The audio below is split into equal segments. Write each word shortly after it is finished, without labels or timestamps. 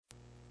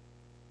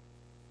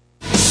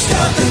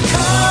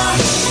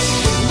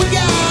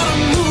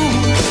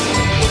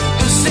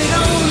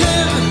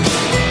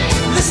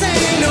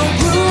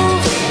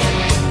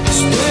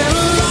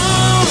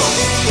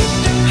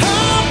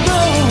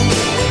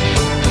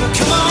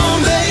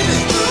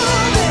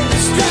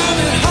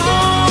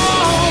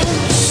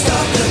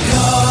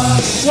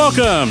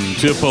Welcome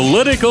to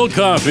Political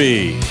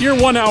Coffee, your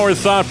 1 hour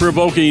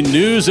thought-provoking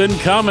news and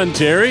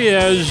commentary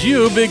as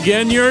you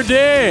begin your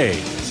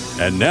day.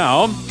 And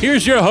now,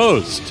 here's your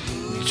host,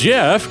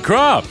 Jeff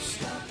Kropp.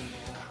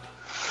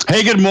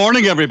 Hey, good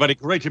morning, everybody.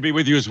 Great to be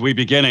with you as we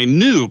begin a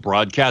new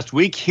broadcast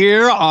week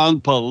here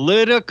on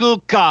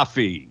Political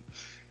Coffee.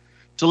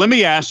 So let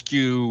me ask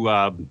you,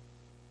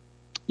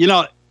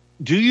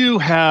 do you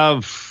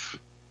have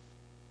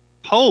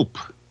hope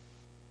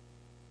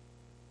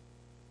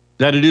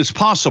that it is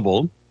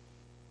possible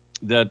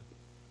that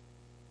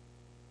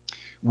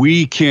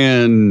we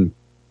can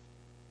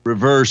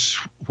reverse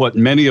what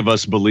many of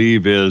us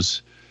believe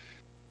is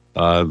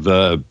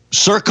the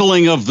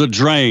circling of the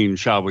drain,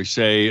 shall we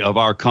say, of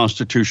our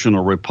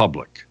constitutional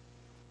republic?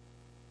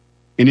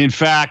 And in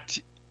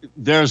fact,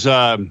 there's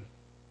the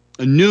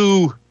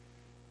new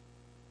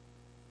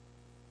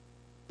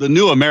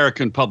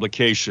American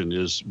publication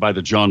is by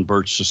the John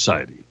Birch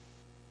Society,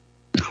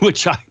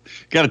 which I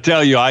got to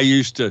tell you, I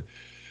used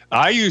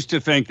to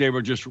think they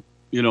were just,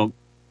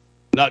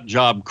 nut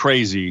job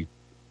crazy,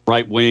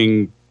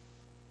 right-wing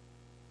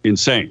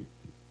insane.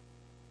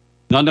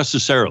 Not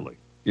necessarily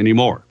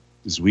anymore,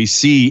 as we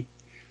see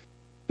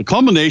the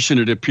culmination,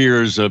 it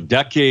appears, of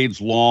decades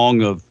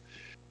long of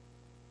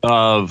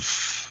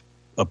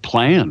a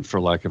plan, for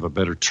lack of a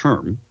better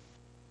term,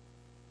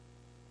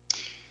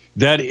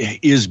 that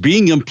is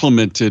being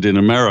implemented in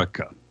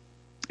America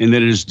and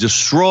that is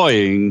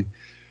destroying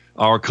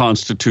our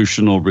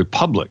constitutional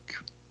republic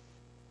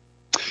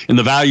and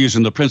the values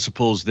and the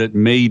principles that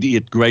made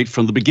it great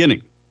from the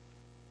beginning.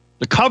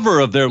 The cover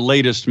of their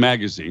latest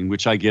magazine,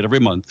 which I get every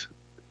month,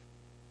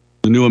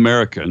 The New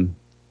American,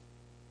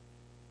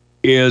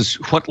 is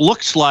what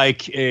looks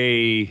like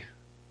a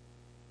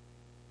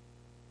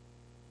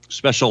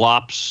special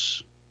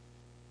ops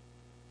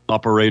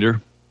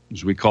operator,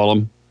 as we call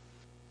them,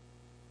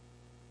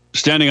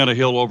 standing on a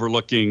hill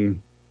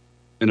overlooking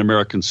an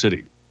American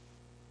city.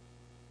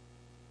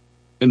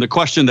 And the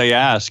question they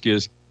ask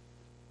is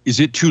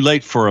it too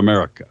late for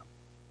America?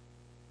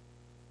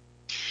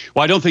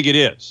 Well, I don't think it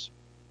is.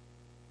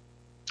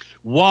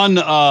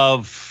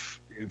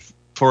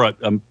 For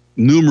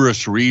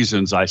numerous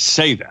reasons I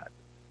say that.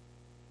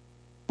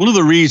 One of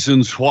the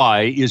reasons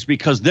why is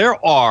because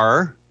there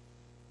are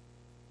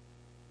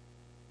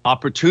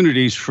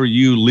opportunities for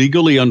you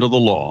legally under the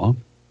law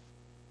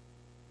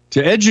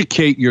to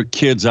educate your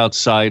kids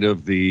outside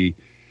of the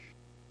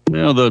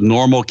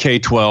normal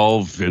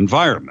K-12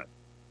 environment,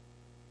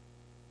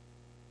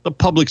 the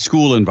public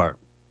school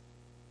environment.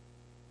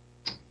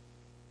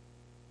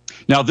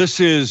 Now,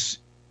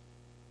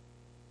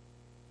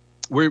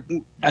 we're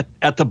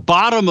at the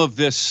bottom of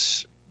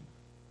this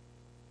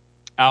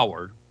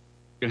hour.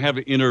 We're going to have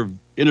an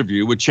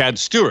interview with Chad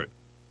Stewart.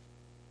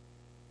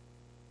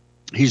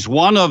 He's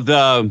one of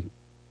the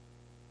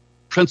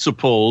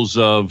principals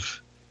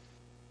of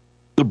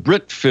the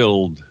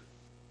Britfield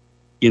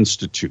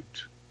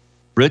Institute.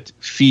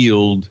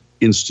 Britfield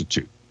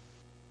Institute.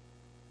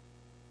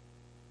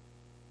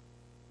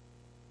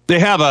 They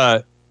have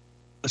a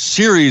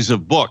series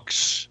of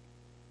books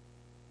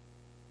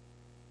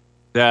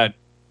that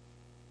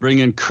bring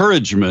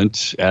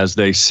encouragement, as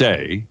they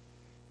say.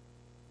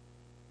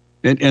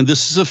 And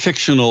this is a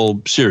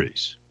fictional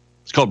series.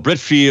 It's called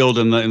Britfield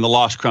and the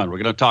Lost Crown. We're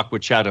going to talk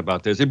with Chad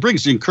about this. It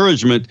brings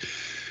encouragement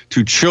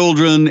to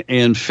children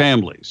and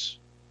families.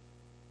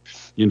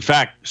 In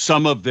fact,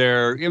 some of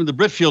the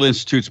Britfield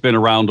Institute's been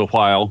around a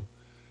while.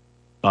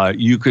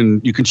 You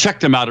can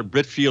check them out at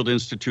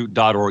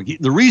britfieldinstitute.org.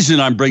 The reason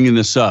I'm bringing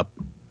this up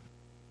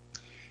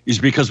is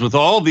because with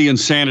all the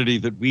insanity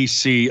that we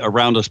see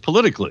around us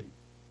politically,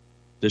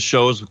 this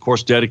show is, of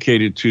course,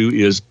 dedicated to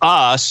is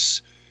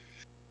us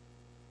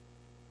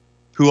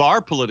who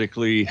are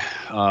politically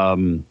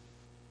not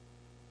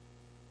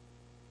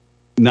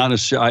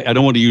necessarily, I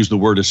don't want to use the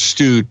word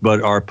astute,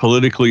 but are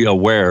politically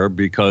aware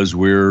because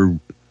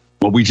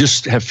we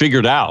just have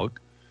figured out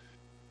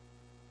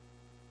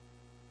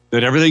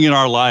that everything in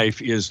our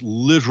life is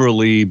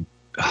literally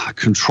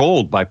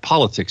controlled by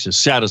politics, as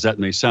sad as that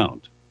may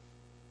sound.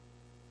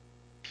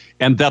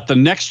 And that the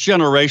next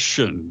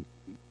generation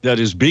that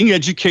is being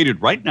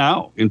educated right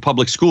now in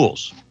public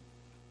schools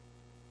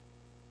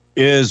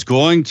is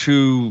going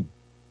to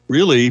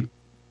really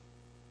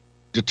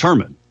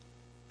determine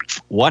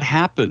what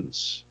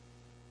happens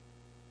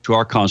to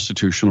our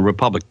constitutional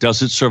republic.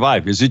 Does it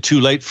survive? Is it too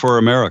late for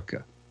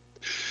America?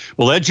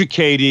 Well,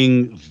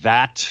 educating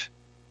that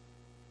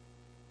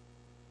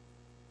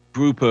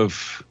group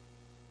of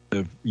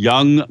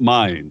young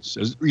minds,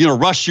 as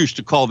Rush used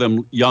to call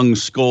them young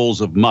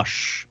skulls of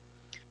mush.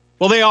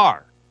 Well, they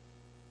are.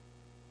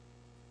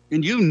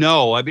 And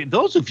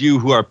those of you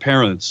who are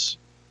parents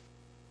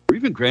or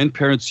even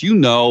grandparents,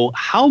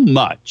 how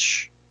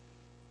much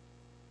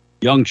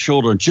young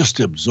children just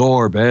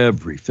absorb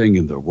everything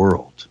in the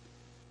world.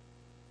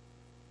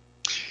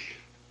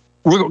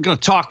 We're going to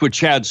talk with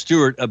Chad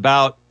Stewart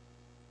about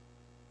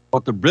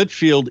what the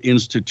Britfield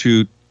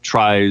Institute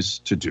tries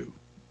to do.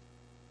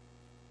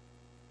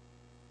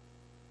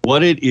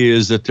 What it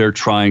is that they're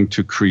trying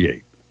to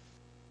create.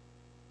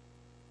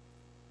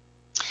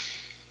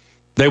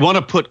 They want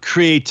to put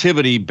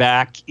creativity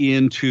back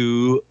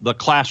into the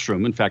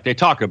classroom. In fact, they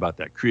talk about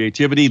that.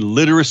 Creativity,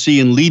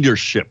 literacy, and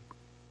leadership.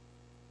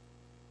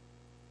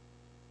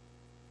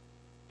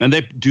 And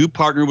they do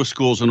partner with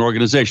schools and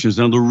organizations.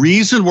 Now, the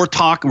reason we're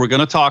going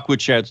to talk with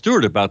Chad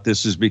Stewart about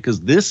this is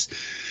because this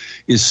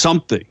is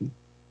something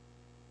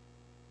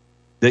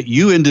that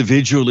you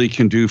individually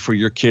can do for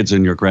your kids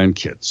and your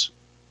grandkids,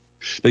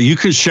 that you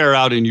can share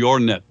out in your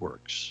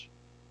networks.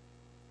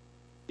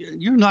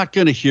 You're not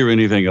going to hear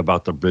anything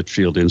about the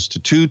Britfield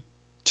Institute,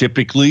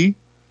 typically,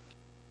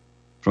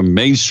 from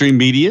mainstream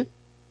media,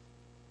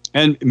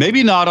 and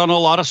maybe not on a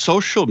lot of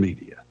social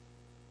media.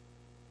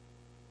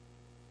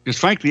 Because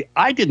frankly,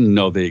 I didn't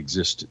know they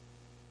existed.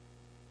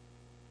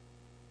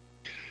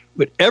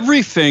 But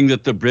everything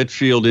that the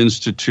Britfield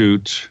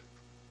Institute,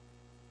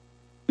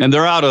 and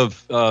they're out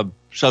of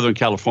Southern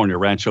California,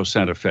 Rancho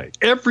Santa Fe,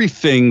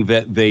 everything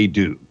that they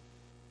do,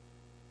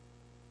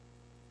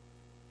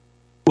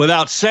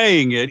 without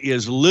saying it,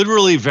 is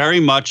literally very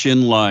much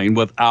in line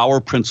with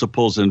our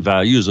principles and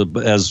values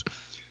as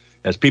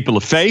people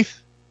of faith,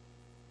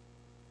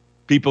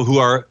 people who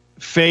are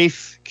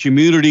faith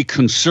community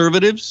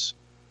conservatives,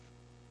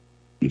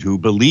 who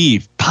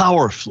believe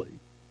powerfully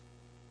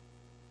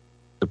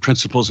the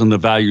principles and the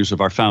values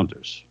of our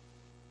founders,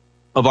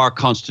 of our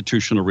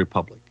constitutional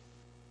republic.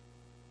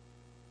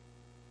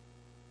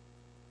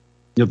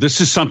 You know, this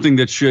is something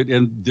that should,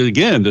 and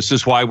again, this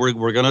is why we're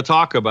going to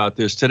talk about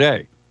this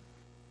today.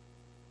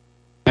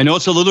 I know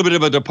it's a little bit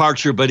of a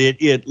departure, but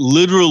it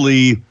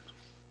literally,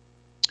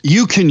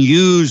 you can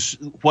use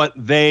what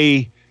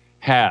they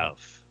have,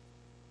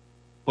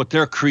 what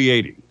they're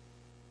creating.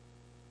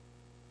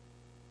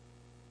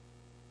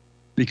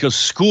 Because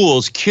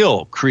schools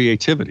kill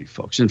creativity,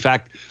 folks. In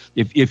fact,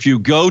 if you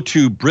go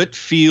to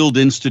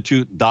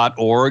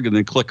BritfieldInstitute.org and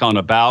then click on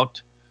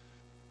About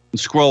and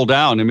scroll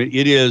down, I mean,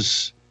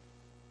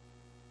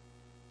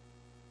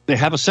 they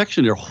have a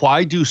section there.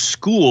 Why do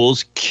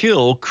schools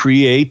kill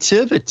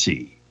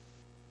creativity?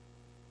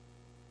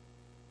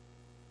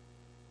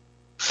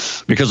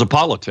 Because of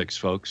politics,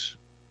 folks.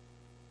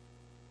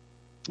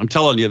 I'm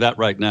telling you that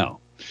right now.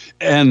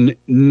 And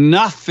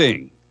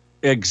nothing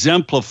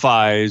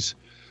exemplifies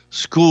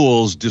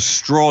schools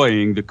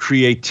destroying the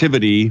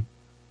creativity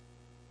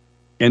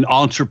and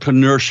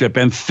entrepreneurship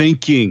and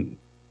thinking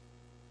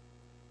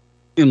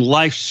in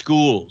life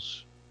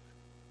schools.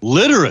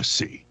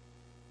 Literacy.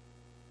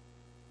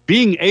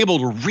 Being able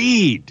to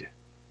read.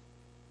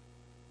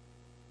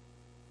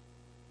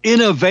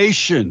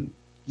 Innovation.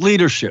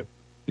 Leadership.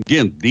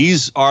 Again,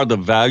 these are the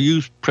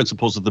values,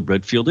 principles of the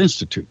Britfield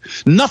Institute.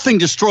 Nothing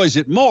destroys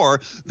it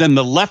more than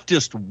the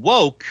leftist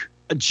woke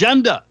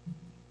agenda.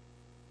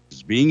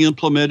 It's being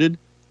implemented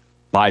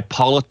by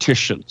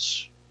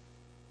politicians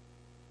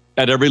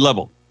at every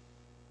level,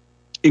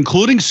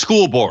 including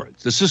school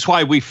boards. This is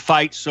why we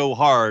fight so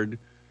hard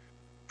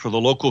for the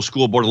local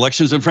school board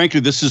elections. And frankly,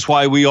 this is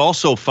why we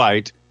also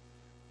fight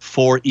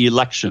for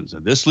elections.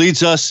 And this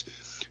leads us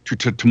to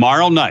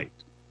tomorrow night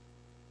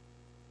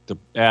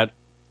at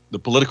the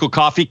Political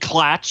Coffee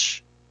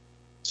Clatch,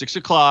 6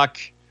 o'clock,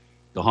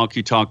 the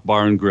Honky Tonk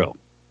Bar and Grill,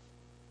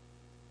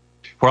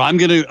 where I'm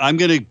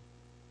gonna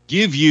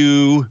give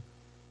you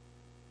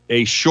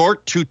a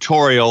short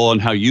tutorial on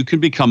how you can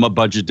become a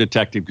budget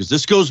detective, because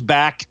this goes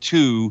back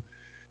to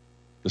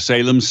the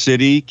Salem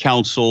City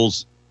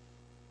Council's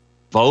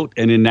vote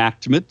and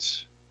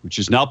enactment, which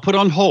is now put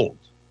on hold,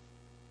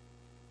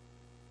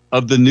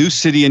 of the new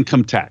city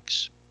income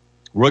tax.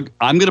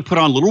 I'm going to put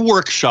on a little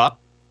workshop.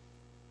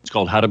 It's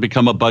called How to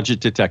Become a Budget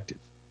Detective.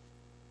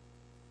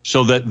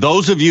 So that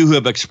those of you who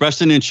have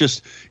expressed an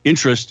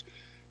interest,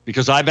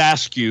 because I've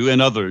asked you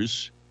and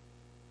others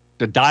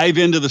to dive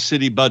into the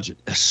city budget,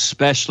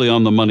 especially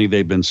on the money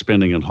they've been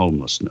spending on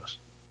homeless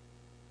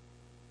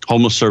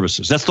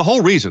services. That's the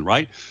whole reason,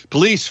 right?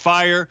 Police,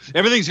 fire,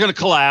 everything's going to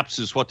collapse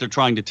is what they're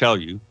trying to tell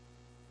you.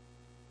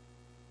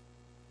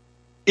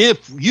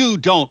 If you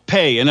don't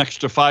pay an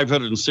extra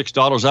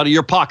 $506 out of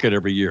your pocket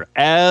every year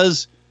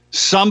as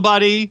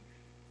somebody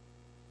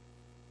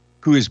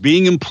who is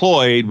being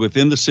employed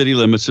within the city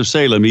limits of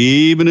Salem,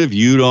 even if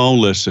you don't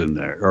listen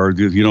there or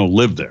if you don't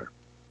live there.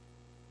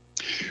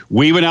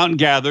 We went out and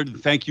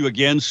gathered. Thank you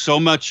again, so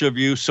much of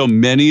you, so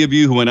many of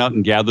you who went out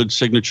and gathered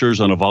signatures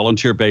on a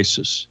volunteer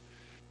basis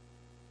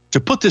to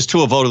put this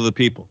to a vote of the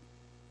people.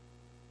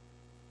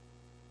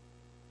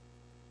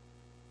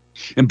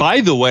 And by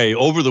the way,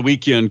 over the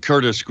weekend,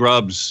 Curtis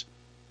Grubbs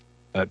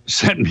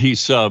sent me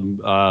some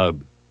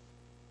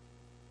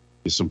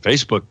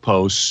Facebook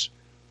posts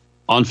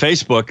on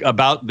Facebook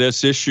about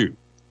this issue.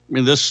 I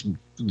mean,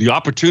 the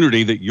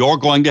opportunity that you're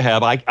going to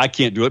have, I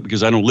can't do it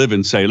because I don't live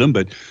in Salem,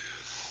 but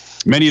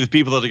Many of the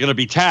people that are going to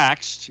be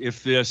taxed,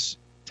 if this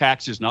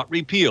tax is not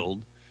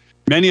repealed,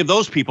 many of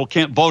those people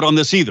can't vote on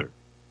this either.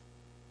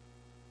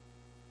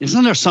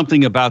 Isn't there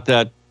something about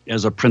that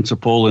as a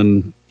principle?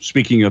 And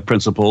speaking of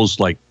principles,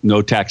 like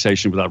no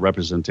taxation without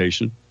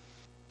representation,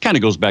 kind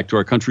of goes back to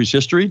our country's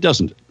history,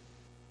 doesn't it?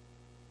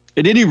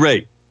 At any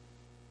rate,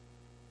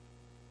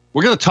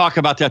 we're going to talk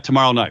about that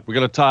tomorrow night. I'm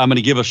going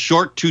to give a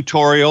short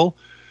tutorial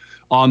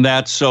on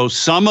that, so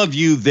some of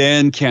you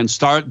then can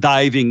start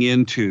diving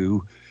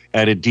into,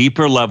 at a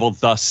deeper level,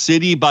 the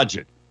city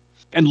budget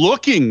and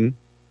looking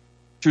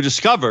to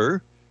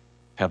discover,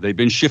 have they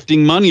been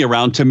shifting money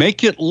around to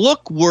make it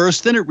look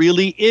worse than it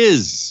really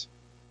is?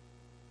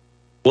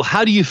 Well,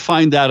 how do you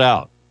find that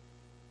out?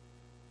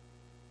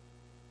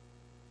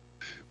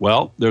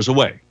 Well, there's a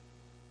way.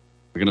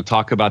 We're going to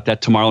talk about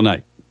that tomorrow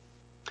night.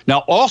 Now,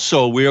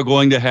 also, we are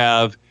going to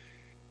have,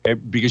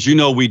 because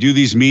we do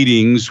these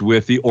meetings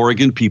with the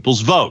Oregon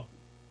People's Vote.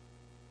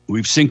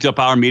 We've synced up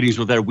our meetings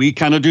with that. We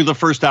kind of do the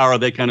first hour,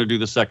 they kind of do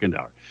the second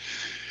hour.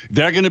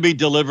 They're going to be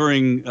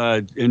delivering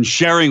and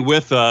sharing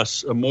with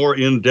us a more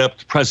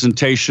in-depth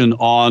presentation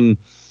on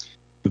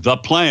the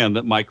plan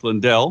that Mike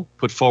Lindell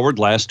put forward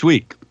last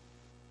week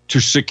to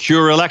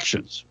secure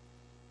elections.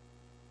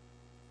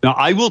 Now,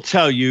 I will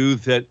tell you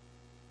that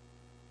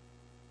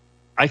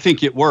I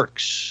think it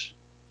works,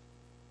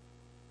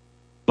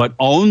 but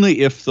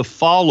only if the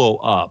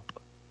follow-up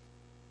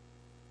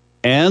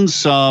and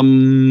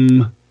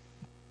some,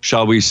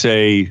 shall we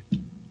say,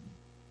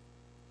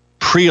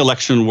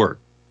 pre-election work.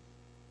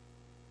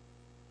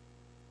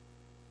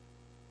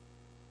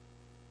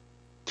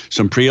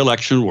 Some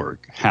pre-election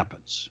work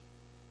happens.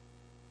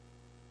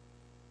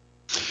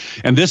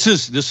 And this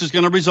is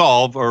going to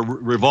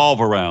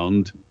revolve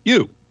around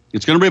you.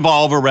 It's going to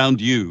revolve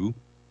around you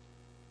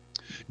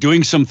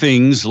doing some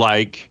things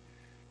like,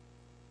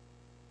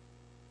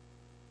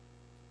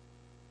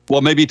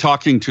 well, maybe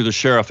talking to the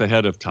sheriff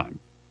ahead of time.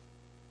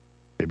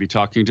 Maybe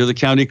talking to the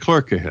county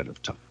clerk ahead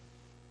of time.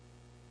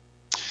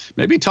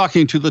 Maybe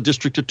talking to the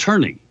district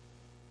attorney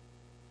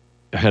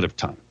ahead of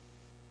time.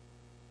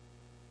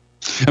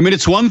 I mean,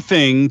 it's one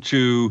thing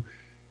to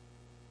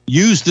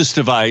use this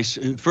device.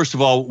 First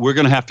of all, we're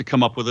going to have to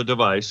come up with a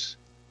device.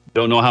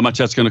 Don't know how much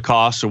that's going to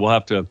cost, so we'll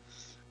have to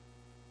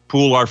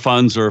pool our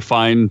funds or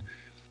find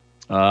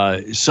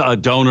a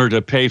donor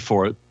to pay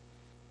for it.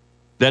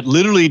 That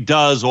literally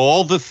does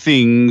all the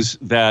things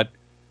that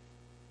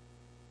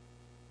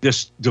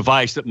this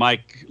device that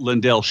Mike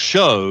Lindell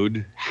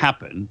showed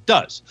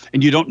does.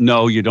 And you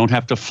don't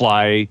have to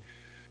fly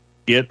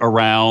it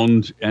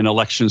around an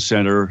election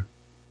center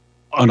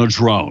on a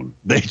drone.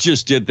 They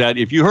just did that.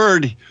 If you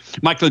heard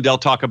Mike Lindell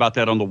talk about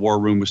that on the War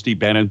Room with Steve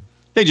Bannon,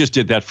 they just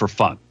did that for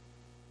fun.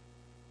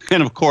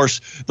 And of course,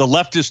 the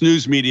leftist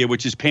news media,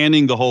 which is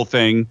panning the whole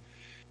thing,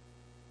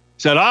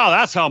 said,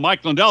 that's how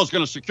Mike Lindell is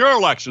going to secure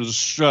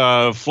elections.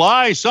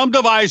 Fly some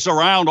device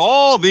around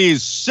all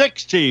these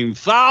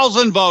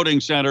 16,000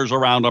 voting centers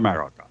around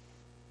America.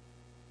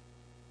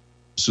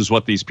 This is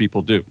what these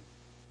people do.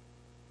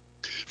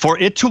 For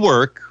it to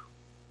work,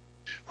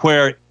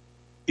 where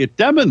it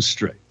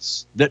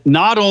demonstrates that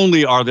not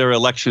only are there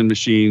election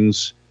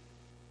machines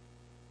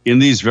in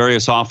these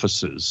various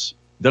offices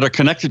that are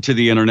connected to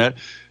the internet,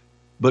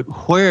 but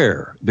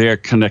where they are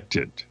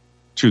connected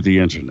to the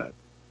internet.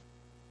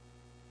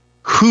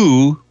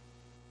 Who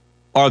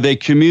are they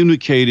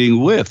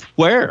communicating with?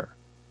 Where?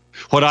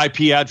 What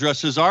IP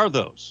addresses are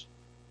those?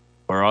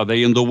 Where are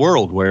they in the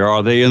world? Where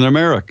are they in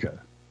America?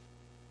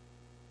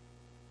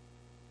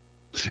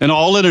 And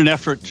all in an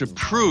effort to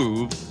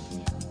prove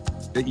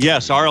that,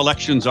 yes, our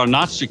elections are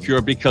not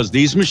secure because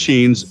these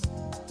machines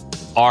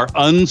are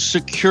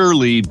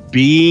unsecurely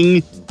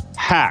being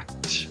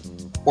hacked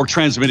or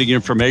transmitting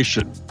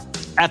information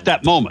at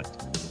that moment.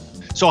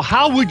 So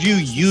how would you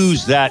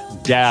use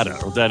that data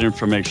or that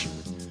information?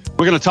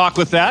 We're going to talk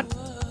about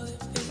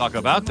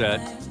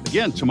that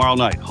again tomorrow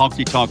night.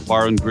 Honky Tonk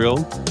Bar and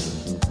Grill,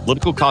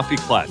 Political Coffee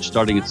Clutch,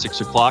 starting at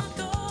 6 o'clock.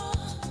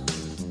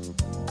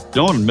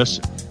 Don't miss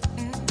it.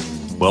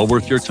 Well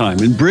worth your time.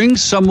 And bring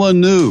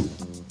someone new,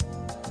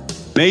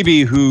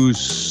 maybe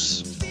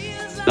who's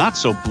not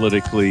so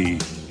politically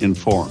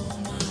informed,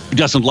 who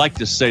doesn't like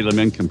this Salem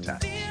income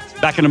tax.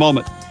 Back in a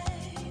moment.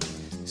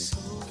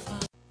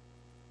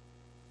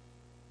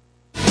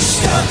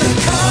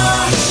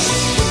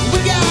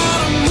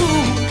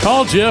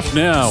 Call Jeff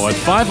now at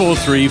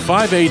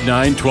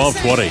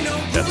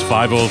 503-589-1220. That's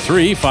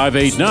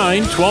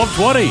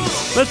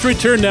 503-589-1220. Let's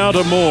return now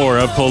to more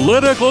of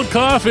Political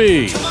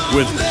Coffee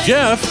with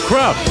Jeff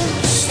Krupp.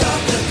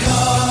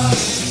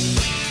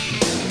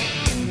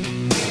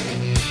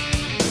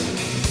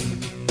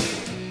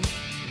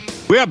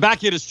 We are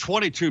back. It is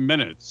 22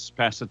 minutes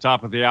past the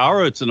top of the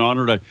hour. It's an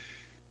honor and a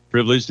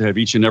privilege to have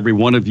each and every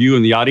one of you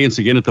in the audience.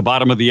 Again, at the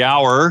bottom of the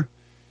hour,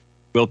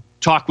 we'll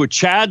talk with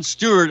Chad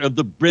Stewart of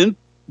the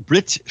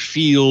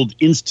Britfield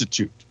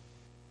Institute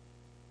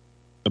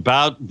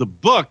about the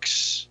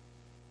books.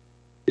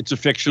 It's a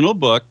fictional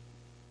book.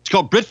 It's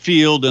called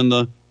Britfield and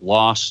the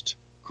Lost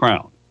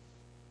Crown.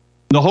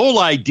 The whole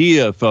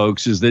idea,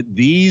 folks, is that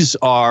these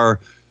are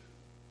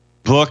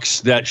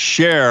books that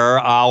share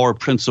our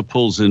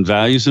principles and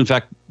values. In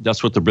fact,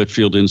 that's what the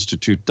Britfield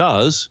Institute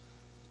does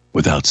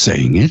without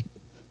saying it.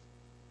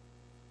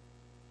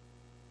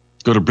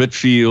 Go to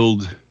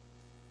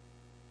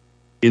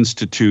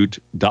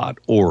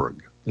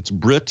BritfieldInstitute.org. That's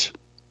Brit,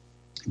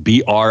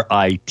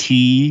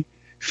 B-R-I-T,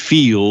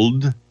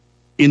 Field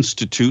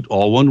Institute,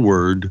 all one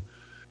word,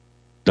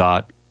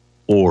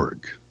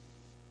 .org.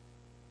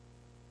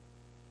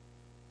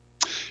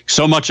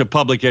 So much of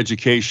public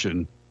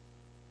education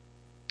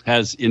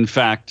has, in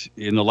fact,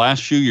 in the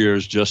last few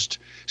years, just,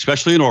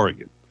 especially in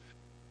Oregon,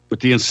 with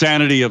the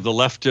insanity of the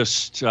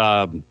leftist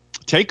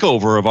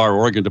takeover of our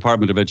Oregon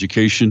Department of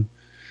Education,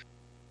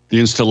 the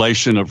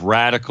installation of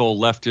radical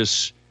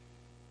leftist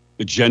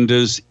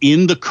agendas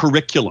in the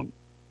curriculum,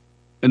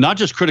 and not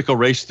just critical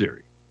race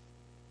theory,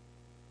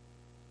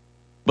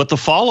 but the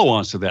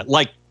follow-ons to that,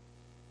 like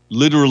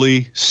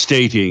literally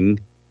stating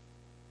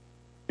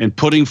and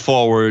putting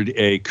forward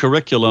a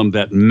curriculum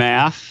that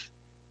math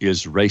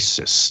is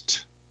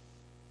racist.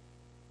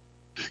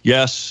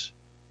 Yes,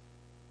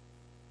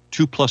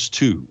 2 +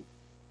 2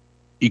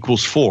 =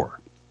 4.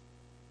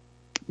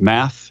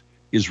 Math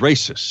is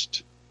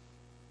racist.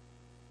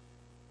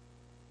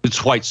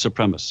 It's white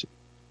supremacy.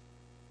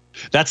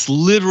 That's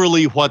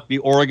literally what the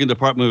Oregon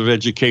Department of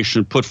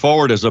Education put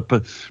forward as a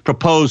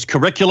proposed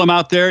curriculum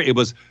out there. It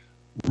was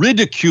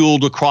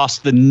ridiculed across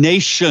the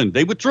nation.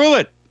 They withdrew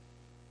it.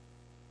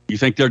 You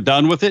think they're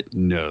done with it?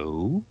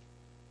 No.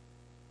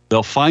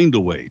 They'll find a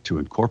way to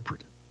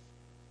incorporate it.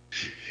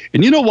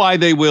 And you know why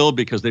they will?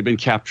 Because they've been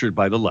captured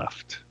by the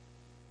left.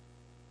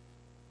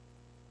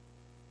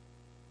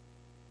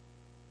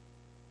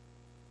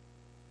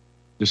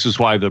 This is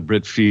why the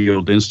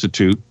Britfield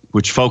Institute,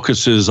 which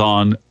focuses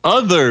on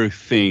other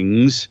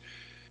things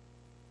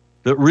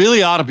that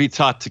really ought to be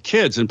taught to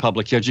kids in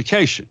public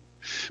education,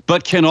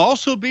 but can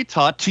also be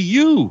taught to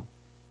you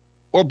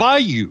or by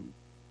you,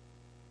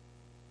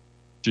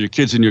 to your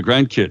kids and your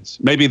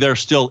grandkids. Maybe they're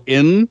still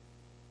in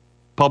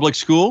public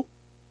school.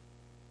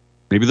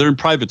 Maybe they're in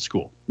private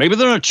school. Maybe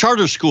they're in a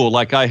charter school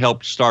like I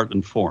helped start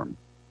and form.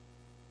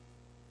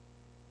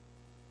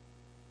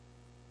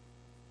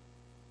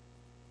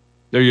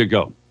 There you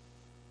go.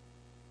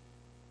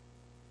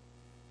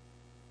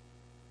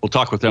 We'll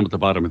talk with them at the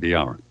bottom of the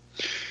hour.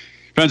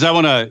 Friends, I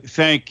want to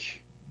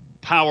thank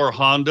Power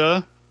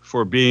Honda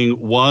for being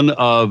one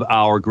of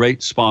our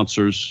great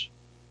sponsors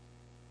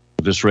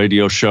of this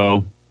radio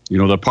show. You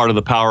know, they're part of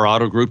the Power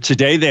Auto Group.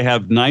 Today, they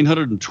have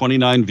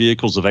 929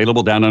 vehicles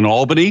available down in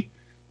Albany,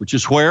 which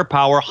is where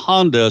Power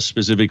Honda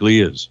specifically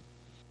is.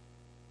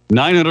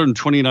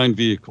 929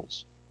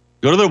 vehicles.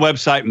 Go to their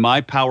website,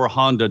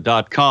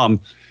 mypowerhonda.com.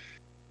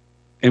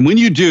 And when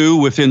you do,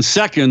 within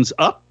seconds,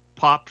 up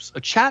pops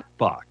a chat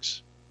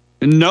box.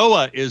 And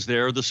Noah is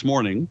there this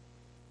morning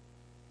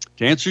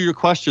to answer your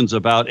questions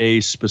about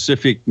a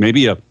specific,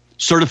 maybe a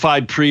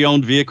certified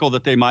pre-owned vehicle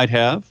that they might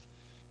have,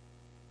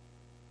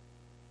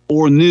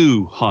 or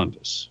new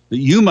Hondas that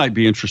you might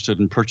be interested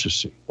in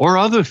purchasing, or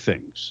other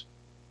things.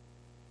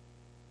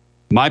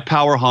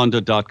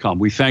 mypowerhonda.com.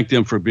 We thank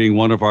them for being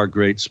one of our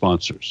great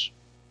sponsors.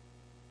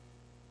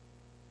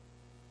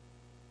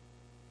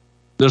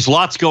 There's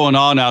lots going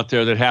on out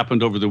there that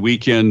happened over the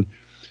weekend,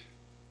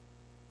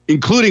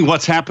 including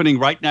what's happening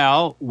right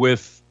now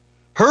with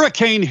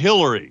Hurricane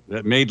Hilary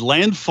that made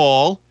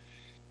landfall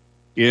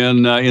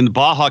in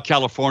Baja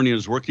California,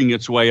 is working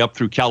its way up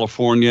through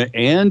California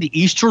and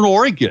eastern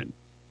Oregon,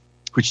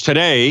 which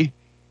today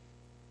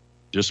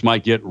just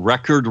might get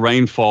record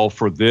rainfall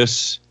for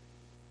this.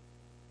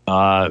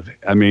 I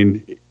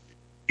mean,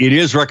 it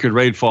is record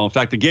rainfall. In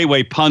fact, the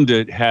Gateway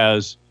Pundit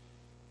has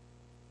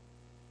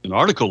an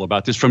article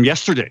about this from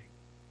yesterday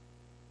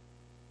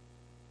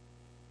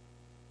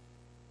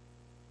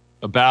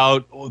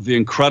about the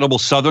incredible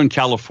Southern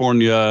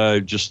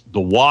California, just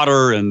the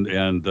water and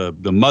the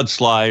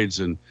mudslides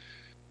and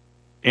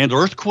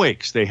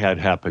earthquakes they had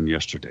happen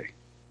yesterday.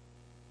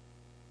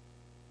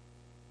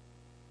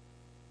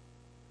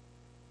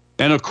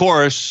 And of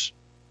course,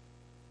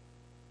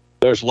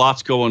 there's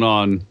lots going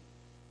on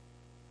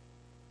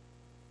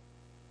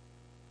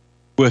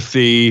with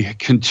the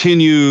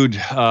continued,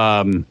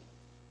 just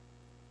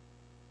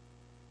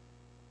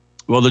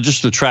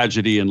the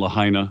tragedy in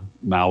Lahaina,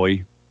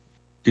 Maui.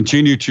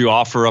 Continue to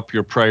offer up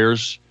your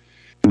prayers.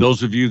 And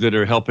those of you that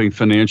are helping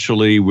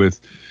financially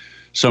with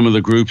some of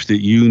the groups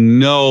that you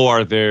know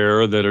are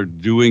there that are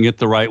doing it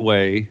the right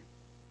way.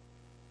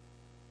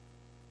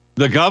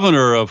 The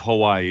governor of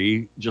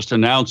Hawaii just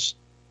announced,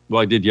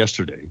 I did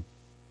yesterday,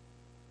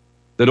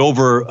 that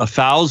over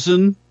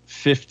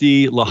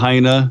 1,050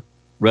 Lahaina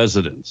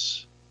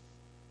residents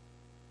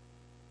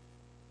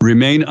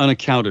remain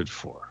unaccounted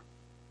for,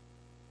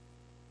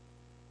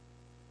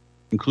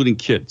 including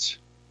kids.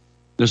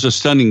 There's a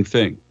stunning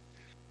thing.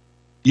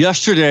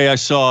 Yesterday, I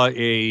saw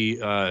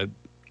I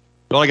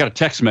got a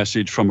text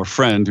message from a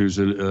friend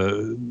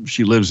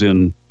she lives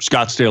in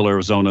Scottsdale,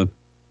 Arizona,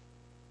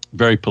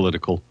 very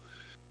political,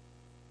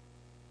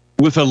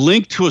 with a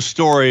link to a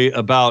story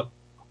about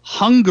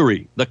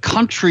Hungary, the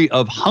country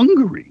of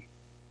Hungary,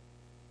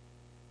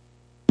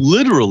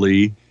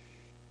 literally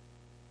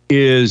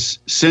is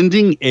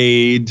sending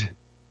aid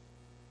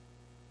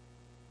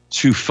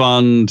to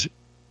fund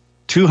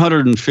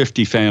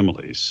 250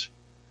 families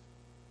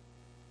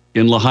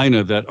in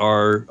Lahaina that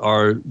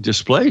are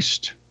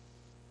displaced.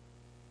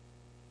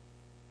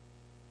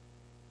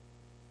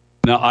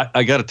 Now,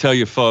 I got to tell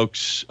you,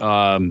 folks,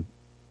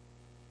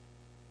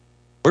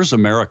 where's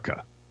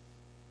America?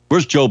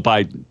 Where's Joe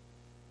Biden?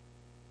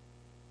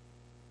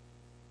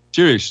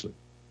 Seriously.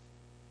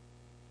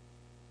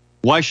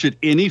 Why should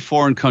any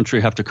foreign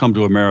country have to come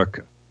to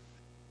America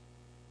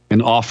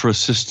and offer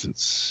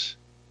assistance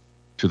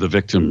to the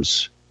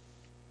victims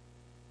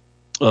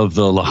of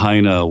the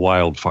Lahaina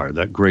wildfire,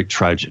 that great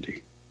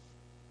tragedy?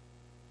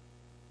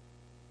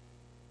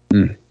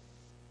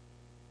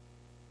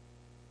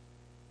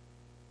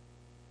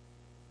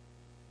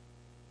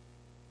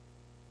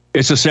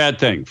 It's a sad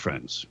thing,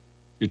 friends.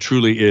 It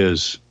truly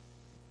is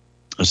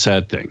a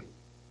sad thing.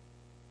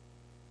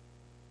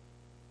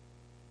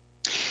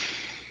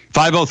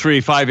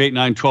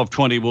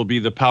 503-589-1220 will be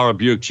the Power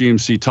Buick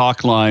GMC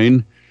talk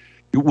line.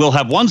 We'll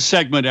have one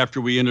segment after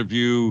we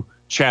interview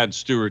Chad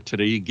Stewart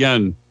today.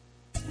 Again,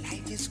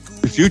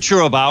 the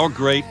future of our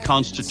great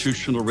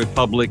constitutional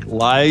republic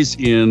lies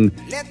in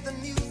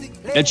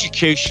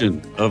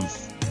education of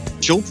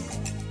children.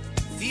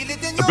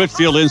 The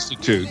Brittfield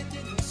Institute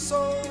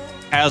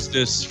has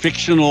this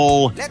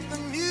fictional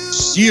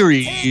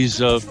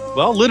series of,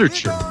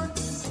 literature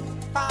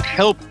to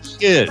help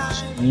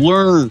kids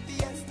learn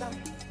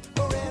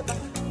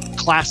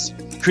classic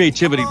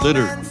creativity,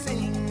 literature,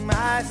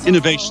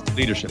 innovation,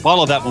 leadership.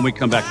 All of that when we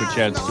come back with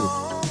Chad Stewart.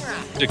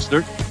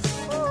 6:30.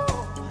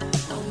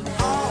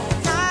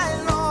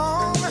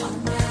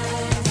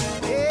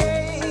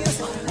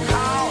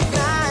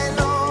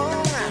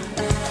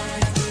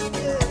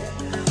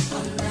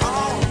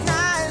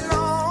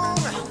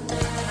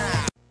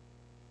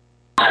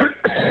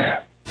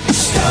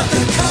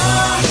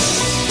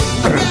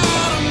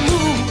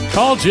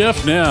 Call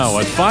Jeff now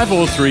at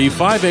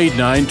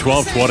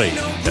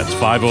 503-589-1220. That's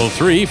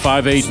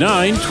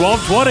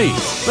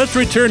 503-589-1220. Let's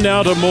return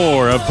now to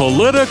more of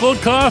Political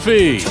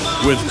Coffee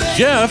with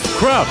Jeff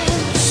Krupp.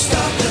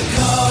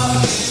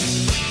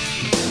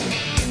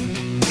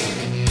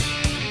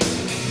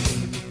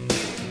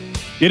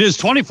 It is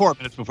 24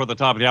 minutes before the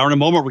top of the hour. In a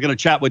moment, we're going to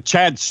chat with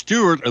Chad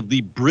Stewart of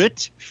the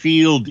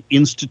Brittfield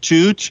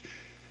Institute.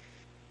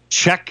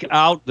 Check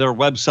out their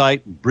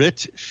website,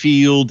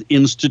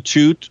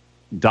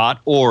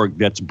 brittfieldinstitute.org.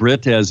 That's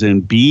Brit as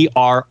in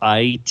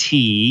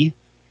B-R-I-T,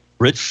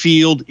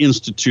 Brittfield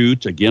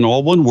Institute, again,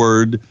 all one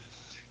word,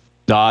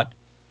 .org.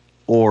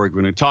 We're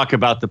going to talk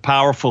about the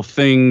powerful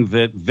thing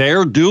that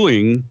they're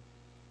doing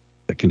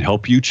that can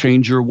help you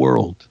change your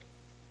world.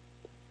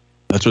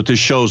 That's what this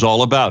show's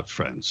all about,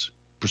 friends.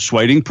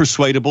 Persuading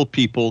persuadable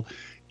people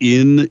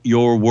in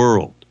your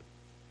world.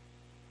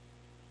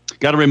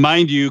 Got to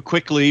remind you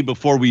quickly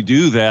before we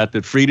do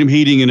that Freedom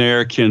Heating and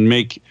Air can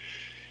make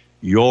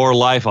your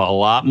life a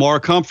lot more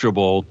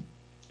comfortable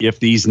if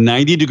these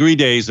 90-degree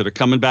days that are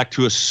coming back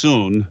to us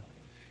soon,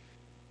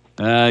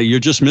 you're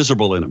just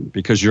miserable in them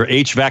because your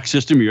HVAC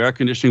system, your air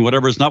conditioning,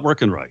 whatever is not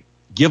working right.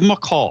 Give them a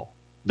call.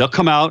 They'll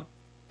come out,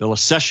 they'll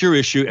assess your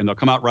issue, and they'll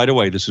come out right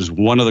away. This is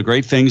one of the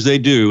great things they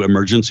do,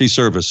 emergency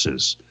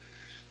services.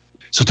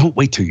 So don't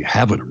wait till you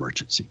have an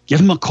emergency. Give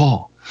them a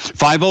call.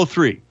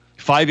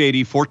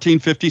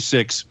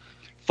 503-580-1456,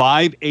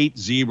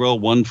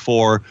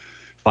 580-1456.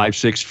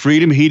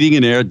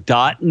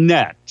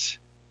 FreedomHeatingandAir.net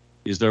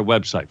is their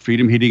website,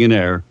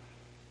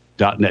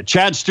 FreedomHeatingandAir.net.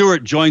 Chad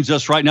Stewart joins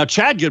us right now.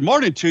 Chad, good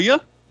morning to you.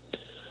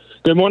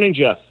 Good morning,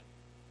 Jeff.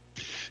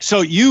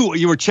 So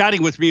you were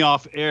chatting with me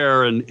off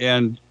air,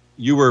 and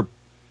you were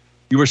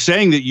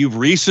saying that you've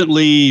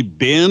recently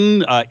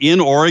been in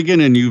Oregon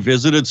and you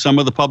visited some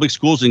of the public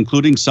schools,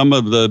 including some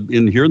of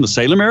here in the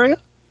Salem area?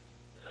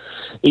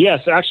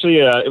 Yes, actually,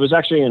 it was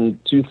actually in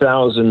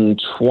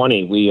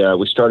 2020.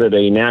 We started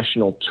a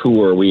national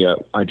tour.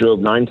 I drove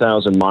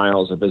 9,000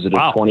 miles. I visited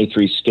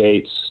 23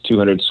 states,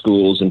 200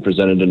 schools, and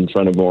presented in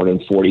front of more than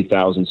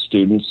 40,000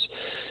 students.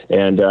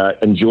 And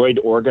enjoyed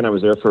Oregon. I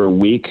was there for a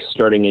week,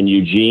 starting in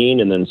Eugene,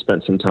 and then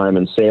spent some time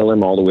in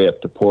Salem, all the way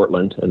up to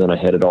Portland, and then I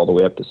headed all the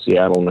way up to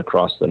Seattle and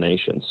across the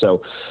nation.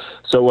 So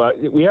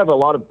we have a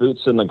lot of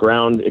boots in the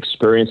ground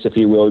experience, if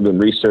you will. We've been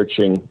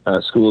researching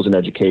schools and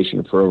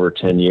education for over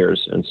 10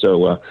 years. And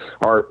so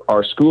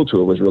our school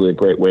tour was really a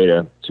great way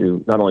to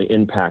not only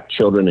impact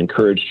children,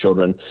 encourage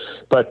children,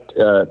 but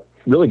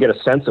really get a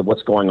sense of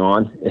what's going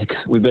on.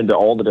 We've been to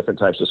all the different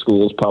types of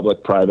schools,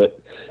 public,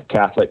 private,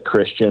 Catholic,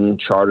 Christian,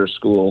 charter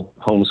school,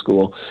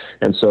 homeschool.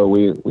 And so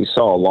we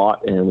saw a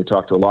lot, and we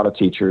talked to a lot of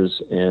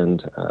teachers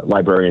and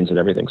librarians and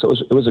everything. So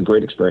it was a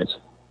great experience.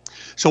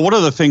 So one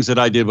of the things that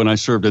I did when I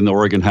served in the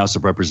Oregon House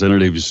of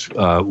Representatives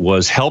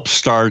was help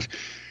start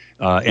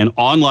an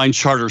online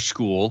charter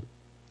school,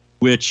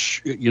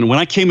 which, when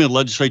I came in the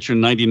legislature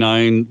in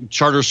 99,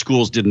 charter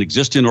schools didn't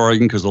exist in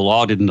Oregon because the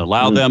law didn't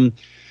allow them.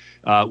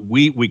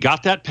 We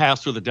got that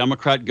passed with the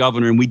Democrat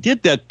governor, and we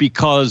did that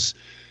because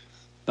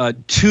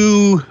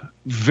two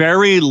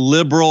very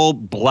liberal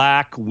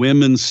black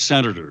women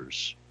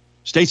senators,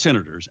 state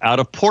senators out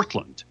of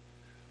Portland,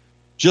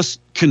 just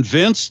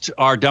convinced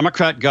our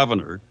Democrat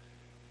governor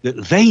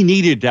that they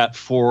needed that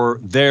for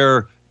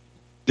their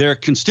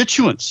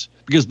constituents,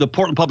 because the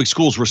Portland public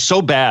schools were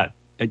so bad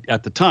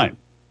at the time.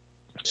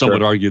 Some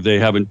would argue they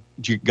haven't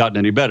gotten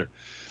any better.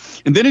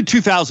 And then in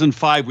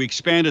 2005, we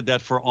expanded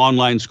that for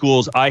online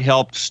schools. I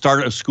helped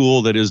start a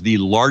school that is the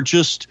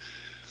largest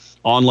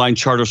online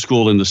charter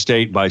school in the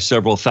state by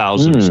several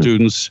thousand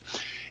students.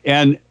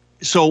 And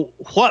so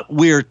what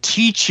we're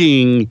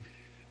teaching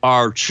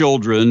our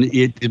children,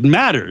 it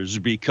matters,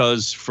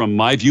 because from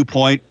my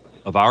viewpoint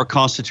of our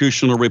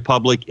constitutional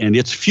republic and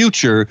its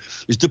future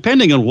is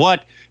depending on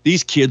what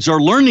these kids are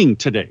learning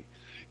today.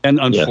 And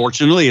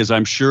unfortunately, as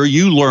I'm sure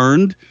you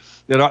learned,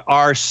 that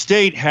our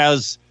state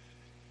has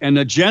an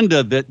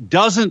agenda that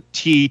doesn't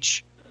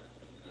teach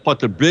what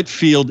the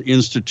Britfield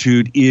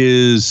Institute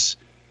is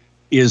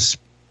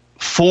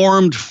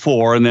formed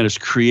for, and that is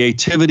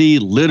creativity,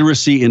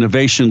 literacy,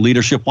 innovation,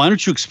 leadership. Why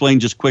don't you explain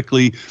just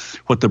quickly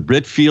what the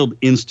Britfield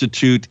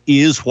Institute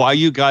is, why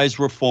you guys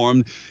were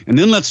formed, and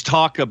then let's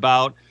talk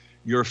about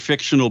your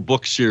fictional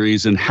book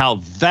series and how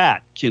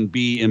that can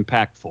be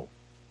impactful.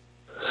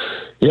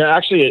 Yeah,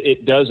 actually,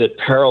 it does. It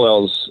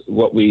parallels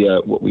what we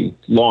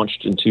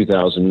launched in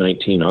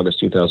 2019, August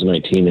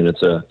 2019, and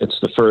it's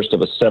the first of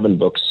a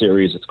 7-book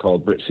series. It's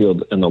called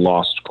Britfield and the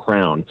Lost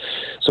Crown.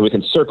 So we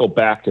can circle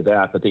back to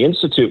that. But the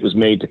Institute was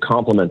made to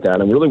complement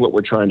that, and really what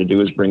we're trying to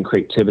do is bring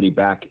creativity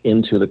back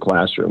into the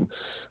classroom.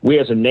 We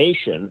as a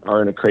nation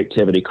are in a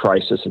creativity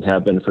crisis and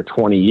have been for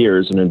 20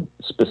 years, and in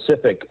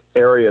specific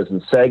areas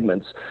and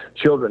segments,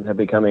 children have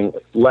becoming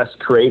less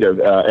creative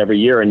every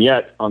year. And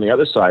yet, on the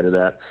other side of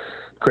that,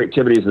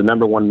 creativity is the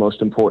number one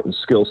most important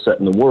skill set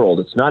in the world.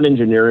 It's not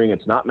engineering,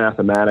 it's not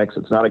mathematics,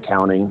 it's not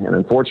accounting, and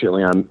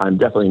unfortunately, I'm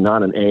definitely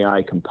not an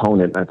AI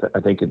component. I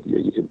think it's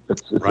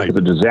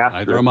a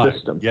disastrous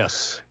system.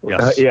 Yes.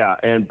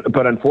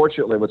 But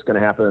unfortunately, what's going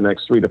to happen in the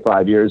next 3 to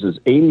 5 years is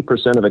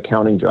 80% of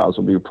accounting jobs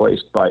will be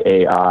replaced by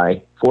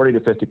AI. 40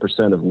 to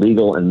 50% of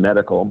legal and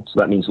medical,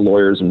 so that means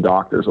lawyers and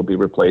doctors, will be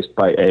replaced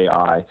by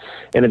AI.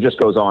 And it just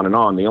goes on and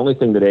on. The only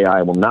thing that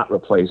AI will not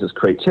replace is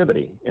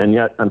creativity. And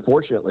yet,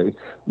 unfortunately,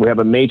 we have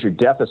a major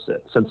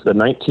deficit. Since the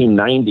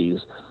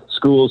 1990s,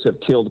 schools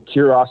have killed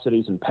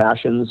curiosities and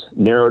passions,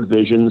 narrowed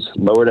visions,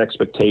 lowered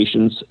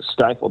expectations,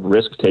 stifled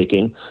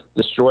risk-taking,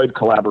 destroyed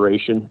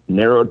collaboration,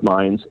 narrowed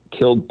minds,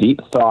 killed deep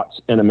thoughts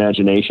and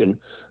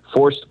imagination,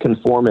 forced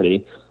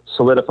conformity,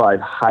 solidified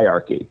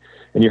hierarchy.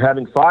 And you're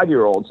having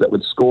 5-year-olds that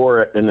would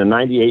score in a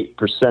 98%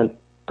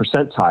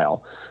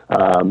 percentile.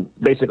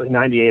 Basically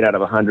 98 out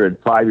of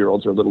 100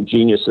 5-year-olds are little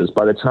geniuses.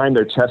 By the time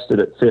they're tested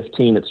at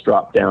 15, it's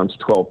dropped down to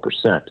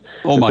 12%.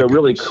 Oh my goodness.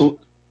 Really schools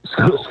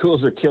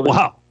are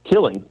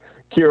killing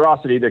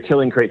curiosity, they're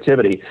killing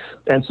creativity.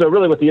 And so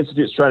really what the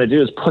Institute's trying to do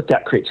is put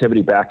that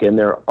creativity back in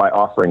there by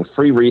offering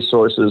free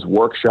resources,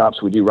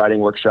 workshops. We do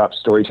writing workshops,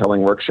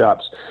 storytelling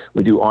workshops.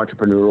 We do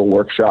entrepreneurial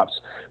workshops.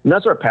 And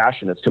that's our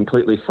passion. It's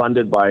completely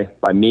funded by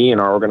me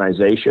and our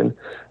organization.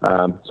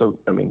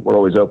 We're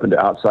always open to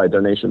outside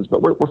donations,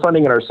 but we're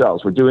funding it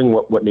ourselves. We're doing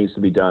what needs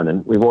to be done.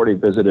 And we've already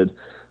visited,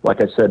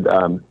 like I said,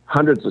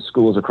 hundreds of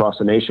schools across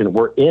the nation.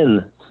 We're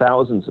in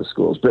thousands of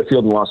schools.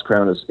 Britfield and Lost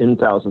Crown is in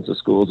thousands of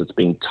schools. It's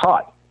being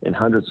taught in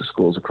hundreds of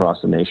schools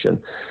across the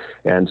nation.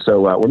 And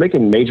so we're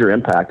making major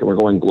impact, and we're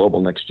going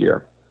global next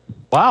year.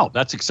 Wow,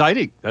 that's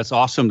exciting. That's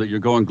awesome that you're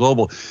going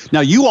global.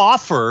 Now, you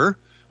offer,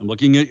 I'm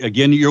looking at,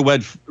 again, at your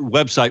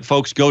website.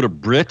 Folks, go to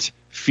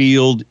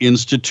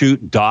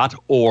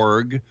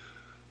britfieldinstitute.org.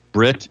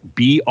 Brit,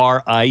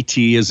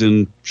 B-R-I-T, as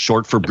in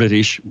short for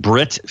British,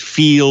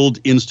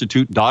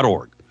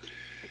 britfieldinstitute.org.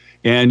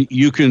 And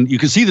you can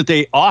see that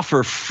they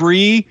offer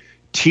free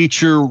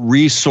teacher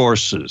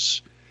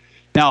resources.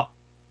 Now,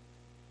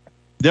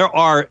 there's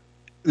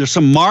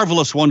some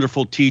marvelous,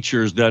 wonderful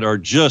teachers that are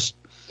just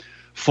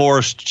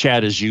forced,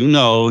 Chad, as you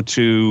know,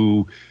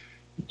 to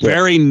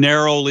very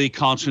narrowly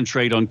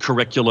concentrate on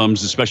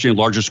curriculums, especially in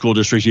larger school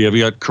districts. You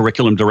got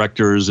curriculum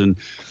directors. And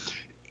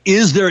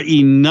is there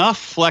enough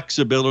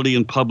flexibility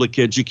in public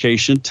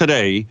education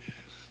today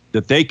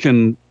that they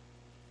can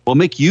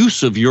make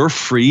use of your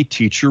free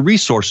teacher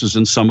resources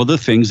and some of the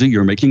things that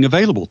you're making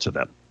available to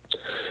them?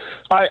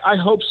 I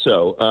hope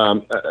so.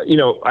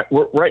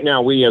 Right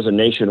now, we as a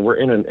nation, we're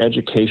in an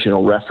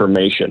educational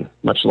reformation,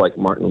 much like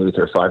Martin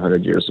Luther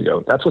 500 years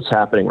ago. That's what's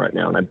happening right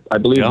now. And I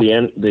believe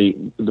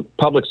the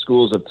public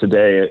schools of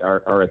today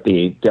are at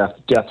the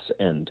death's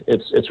end.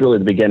 It's really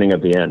the beginning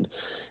of the end.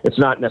 It's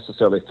not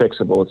necessarily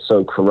fixable. It's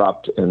so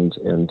corrupt and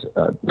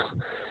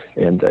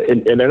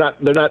they're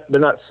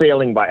not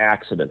failing by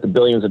accident. The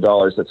billions of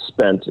dollars that's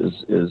spent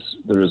is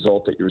the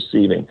result that you're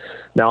receiving.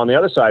 Now, on the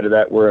other side of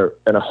that, we're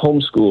in a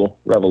homeschool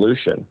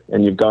revolution,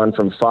 and you've gone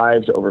from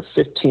 5 to over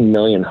 15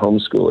 million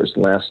homeschoolers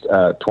in the last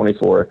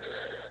 24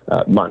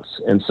 months.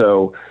 And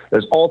so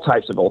there's all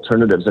types of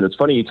alternatives. And it's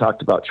funny you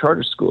talked about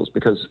charter schools,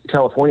 because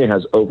California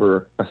has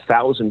over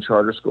 1,000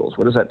 charter schools.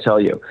 What does that tell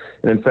you?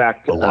 And in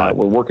fact,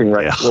 we're working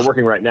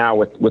right now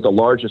with the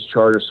largest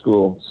charter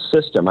school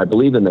system, I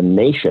believe, in the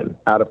nation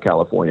out of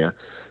California,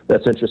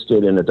 that's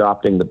interested in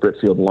adopting the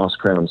Britfield and Lost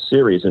Crown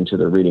series into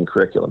their reading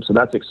curriculum. So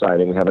that's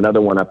exciting. We have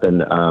another one up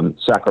in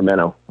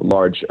Sacramento, a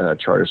large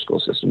charter school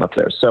system up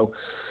there. So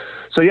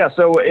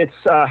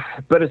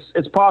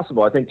it's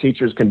possible. I think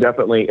teachers can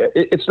definitely.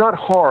 It's not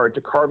hard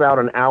to carve out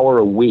an hour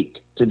a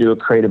week to do a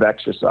creative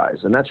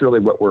exercise, and that's really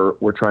what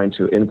we're trying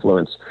to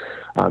influence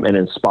and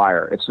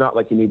inspire. It's not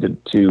like you need to.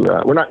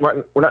 We're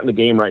not in the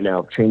game right now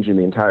of changing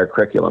the entire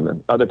curriculum,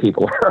 and other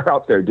people are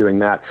out there doing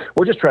that.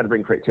 We're just trying to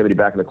bring creativity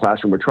back in the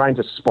classroom. We're trying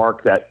to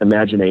spark that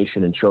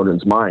imagination in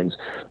children's minds,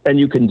 and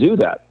you can do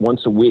that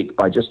once a week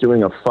by just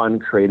doing a fun,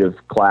 creative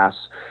class.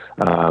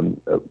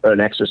 An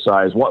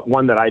exercise.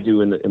 One that I do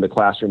in the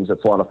classrooms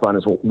that's a lot of fun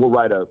is we'll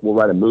write a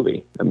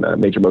movie, a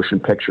major motion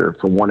picture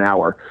for 1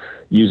 hour,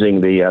 using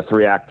the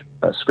 3-act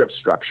script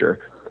structure.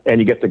 And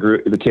you get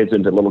the kids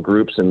into little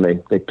groups, and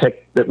we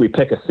pick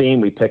a theme,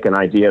 we pick an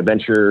idea,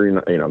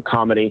 adventure,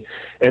 comedy,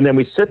 and then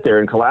we sit there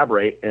and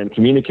collaborate and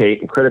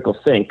communicate and critical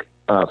think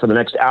for the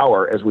next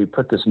hour as we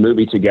put this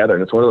movie together.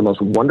 And it's one of the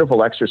most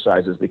wonderful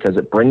exercises because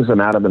it brings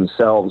them out of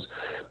themselves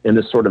in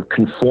this sort of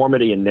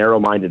conformity and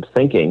narrow-minded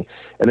thinking,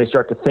 and they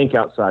start to think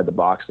outside the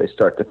box. They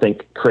start to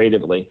think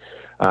creatively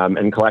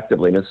and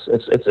collectively, and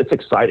it's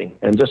exciting.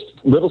 And just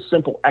little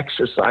simple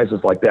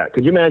exercises like that.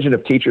 Could you imagine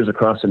if teachers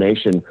across the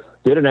nation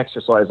did an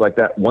exercise like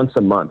that once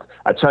a month?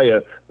 I tell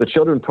you, the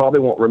children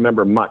probably won't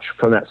remember much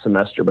from that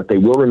semester, but they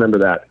will remember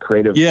that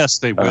creative. Yes,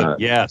 they will.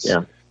 Yes.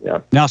 Yeah.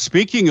 Now,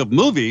 speaking of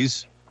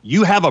movies,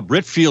 you have a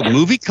Britfield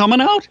movie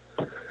coming out?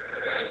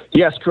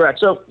 Yes, correct.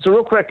 So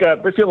real quick,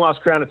 Britfield and Lost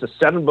Crown, it's a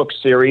 7-book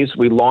series.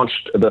 We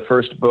launched the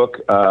first book,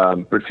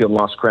 Britfield and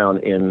Lost Crown,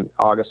 in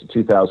August of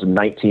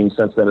 2019.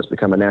 Since then, it's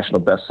become a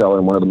national bestseller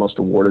and one of the most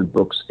awarded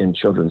books in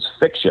children's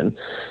fiction.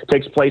 It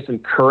takes place in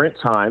current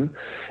time,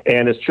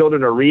 and as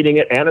children are reading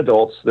it, and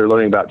adults, they're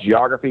learning about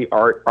geography,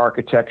 art,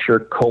 architecture,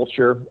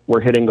 culture. We're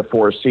hitting the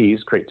 4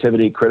 C's: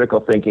 creativity, critical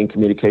thinking,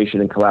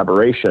 communication, and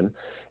collaboration.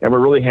 And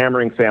we're really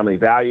hammering family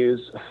values,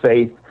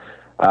 faith,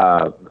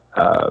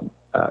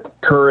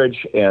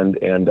 courage, and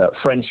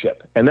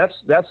friendship. And that's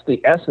the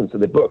essence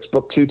of the books.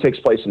 Book 2 takes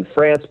place in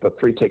France. Book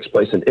 3 takes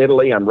place in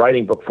Italy. I'm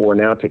writing book 4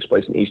 now. It takes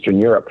place in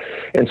Eastern Europe.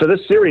 And so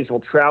this series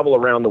will travel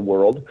around the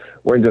world.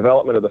 We're in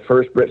development of the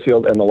first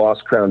Britfield and the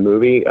Lost Crown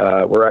movie.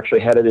 We're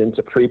actually headed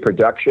into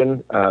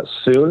pre-production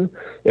soon,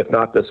 if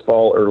not this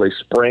fall, early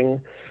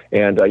spring.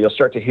 And you'll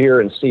start to hear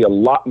and see a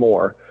lot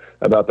more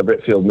about the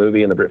Britfield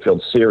movie and the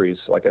Britfield series.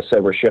 Like I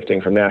said, we're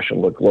shifting from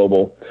national to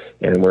global,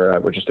 and we're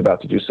just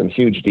about to do some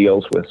huge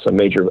deals with some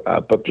major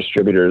book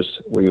distributors.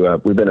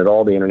 We've been at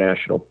all the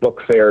international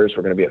book fairs.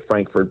 We're going to be at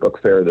Frankfurt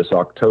Book Fair this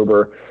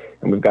October,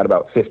 and we've got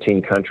about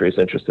 15 countries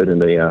interested in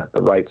the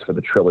rights for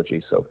the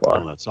trilogy so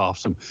far. Oh, that's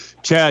awesome.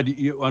 Chad,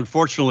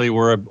 unfortunately,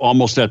 we're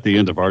almost at the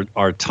end of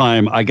our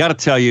time. I got to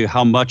tell you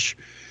how much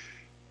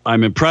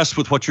I'm impressed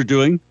with what you're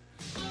doing.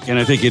 And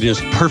I think it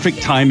is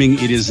perfect timing.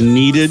 It is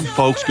needed.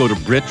 Folks, go to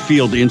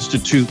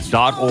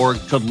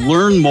BritfieldInstitute.org to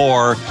learn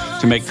more,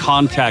 to make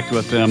contact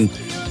with them.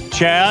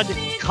 Chad,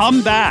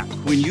 come back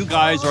when you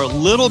guys are a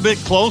little bit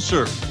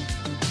closer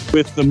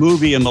with the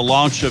movie and the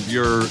launch of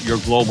your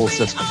global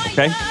system,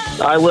 okay?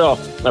 I will.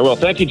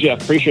 Thank you,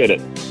 Jeff. Appreciate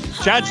it.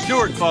 Chad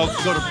Stewart, folks,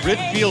 go to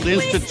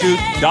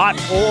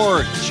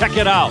BritfieldInstitute.org. Check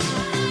it out.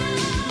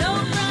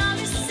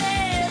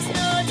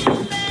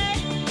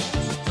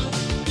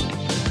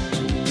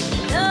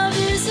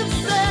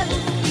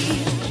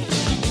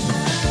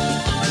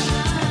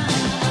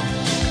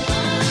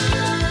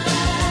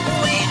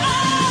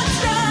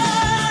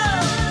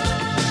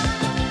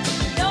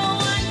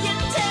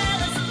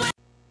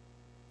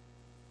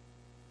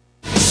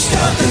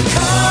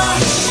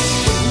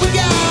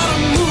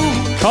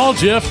 Call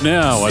Jeff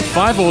now at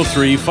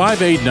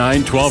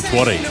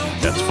 503-589-1220.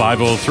 That's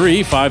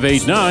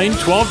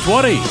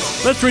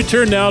 503-589-1220. Let's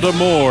return now to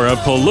more of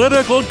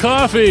Political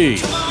Coffee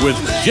with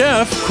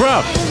Jeff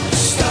Krupp.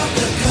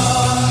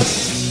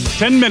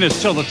 10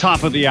 minutes till the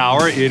top of the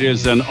hour. It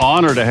is an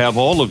honor to have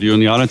all of you in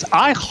the audience.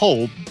 I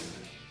hope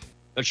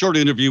a short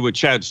interview with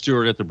Chad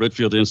Stewart at the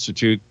Britfield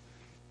Institute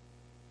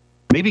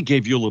maybe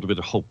gave you a little bit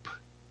of hope.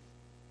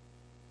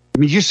 I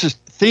mean, you just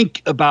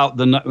think about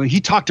he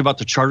talked about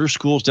the charter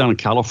schools down in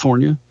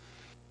California.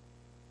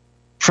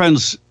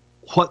 Friends,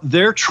 what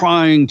they're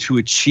trying to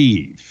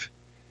achieve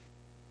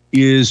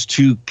is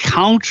to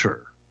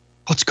counter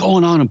what's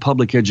going on in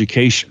public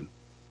education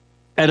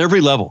at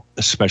every level,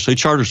 especially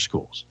charter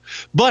schools,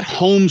 but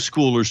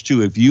homeschoolers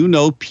too. If you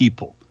know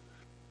people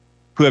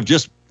who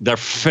they're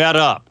fed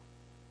up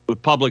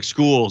with public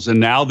schools, and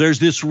now there's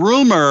this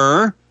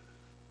rumor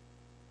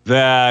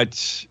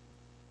that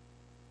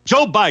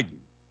Joe Biden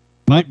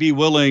might be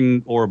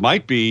willing or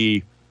might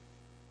be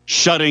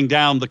shutting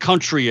down the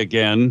country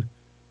again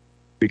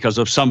because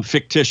of some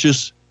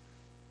fictitious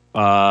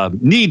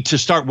need to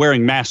start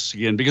wearing masks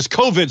again because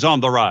COVID's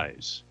on the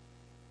rise.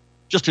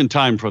 Just in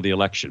time for the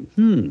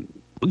election.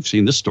 We've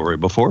seen this story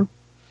before.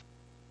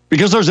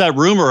 Because there's that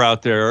rumor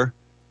out there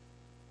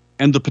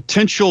and the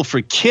potential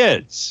for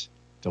kids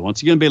to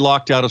once again be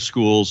locked out of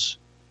schools.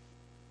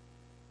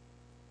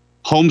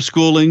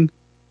 Homeschooling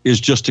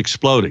is just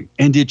exploding.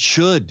 And it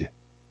should,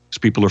 because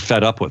people are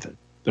fed up with it.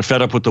 They're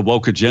fed up with the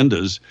woke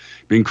agendas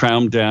being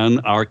crammed down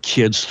our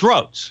kids'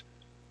 throats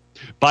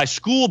by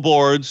school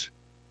boards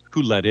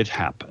who let it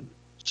happen.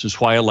 This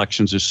is why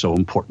elections is so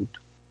important.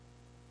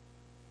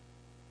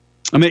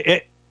 I mean,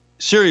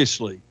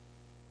 seriously,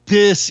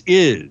 this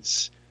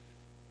is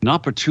an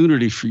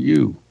opportunity for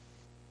you.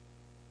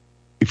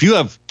 If you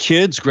have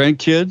kids,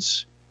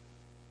 grandkids,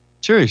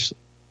 seriously,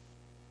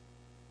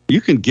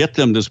 you can get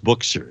them this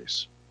book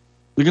series.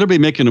 They're going to be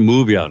making a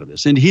movie out of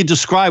this. And he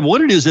described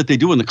what it is that they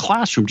do in the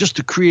classroom, just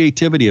the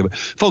creativity of it.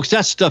 Folks,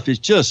 that stuff is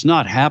just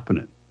not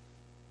happening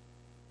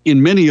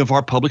in many of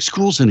our public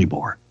schools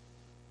anymore.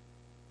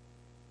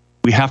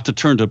 We have to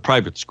turn to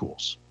private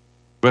schools.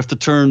 We have to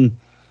turn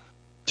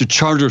to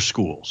charter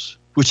schools,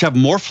 which have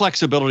more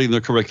flexibility in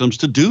their curriculums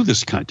to do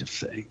this kind of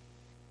thing.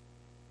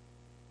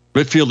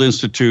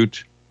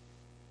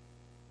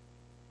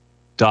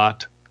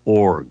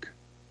 BritfieldInstitute.org.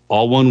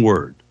 All one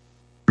word.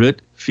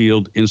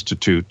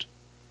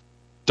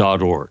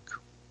 BritfieldInstitute.org.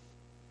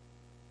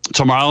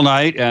 Tomorrow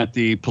night at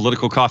the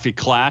Political Coffee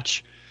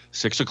Clatch,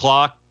 6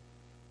 o'clock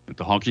at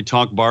the Honky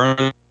Tonk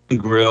Bar and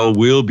Grill,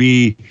 we'll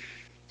be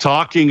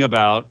talking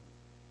about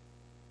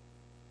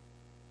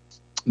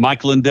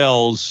Mike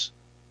Lindell's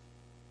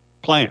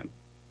plan.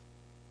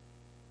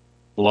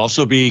 We'll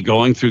also be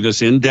going through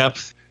this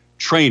in-depth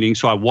training.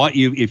 So I want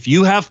you, if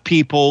you have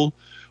people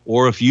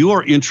or if you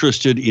are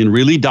interested in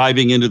really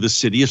diving into the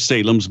city of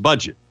Salem's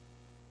budget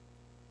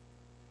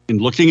and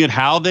looking at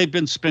how they've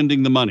been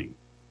spending the money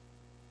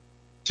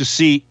to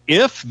see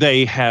if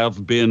they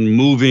have been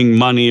moving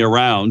money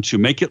around to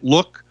make it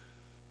look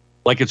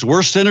like it's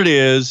worse than it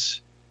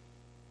is,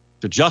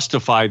 to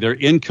justify their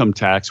income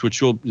tax,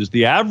 which is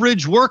the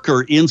average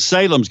worker in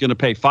Salem is going to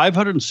pay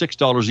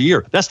 $506 a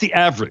year. That's the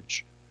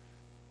average.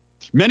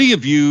 Many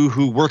of you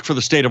who work for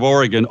the state of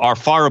Oregon are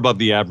far above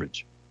the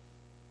average.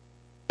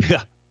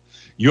 Yeah,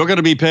 you're going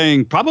to be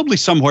paying probably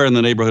somewhere in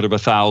the neighborhood of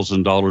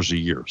 $1,000 a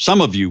year.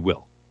 Some of you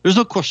will. There's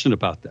no question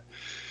about that.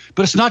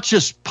 But it's not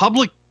just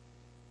public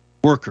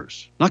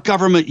workers, not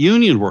government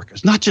union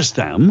workers, not just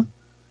them.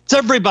 It's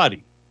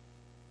everybody,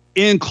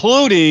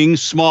 including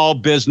small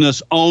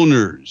business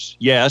owners.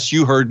 Yes,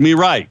 you heard me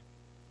right.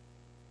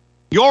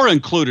 You're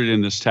included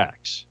in this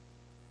tax.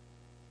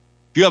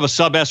 If you have a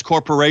sub-S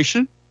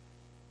corporation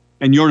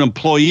and you're an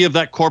employee of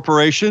that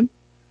corporation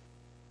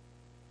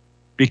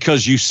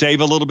because you save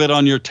a little bit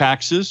on your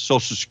taxes,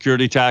 Social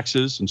Security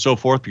taxes and so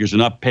forth, because you're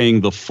not paying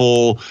the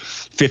full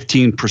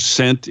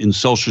 15% in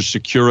Social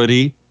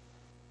Security,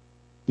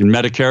 in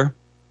Medicare,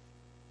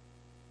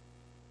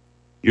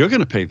 you're going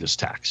to pay this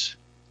tax.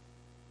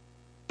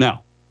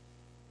 Now,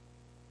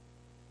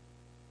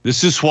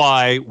 this is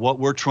why what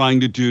we're trying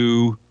to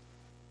do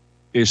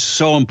is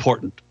so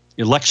important.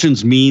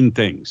 Elections mean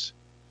things.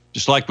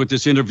 Just like with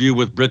this interview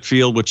with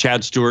Britfield, with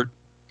Chad Stewart,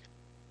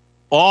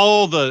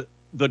 all the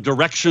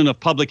direction of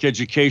public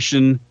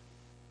education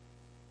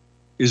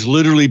is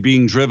literally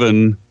being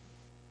driven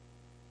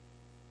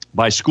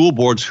by school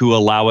boards who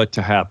allow it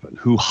to happen,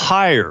 who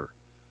hire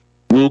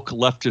woke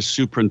leftist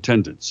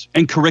superintendents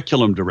and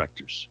curriculum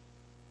directors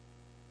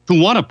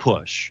who want to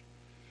push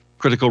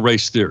critical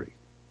race theory.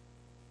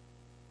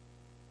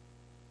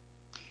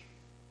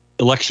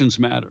 Elections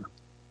matter.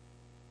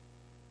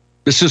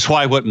 This is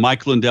why what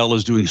Mike Lindell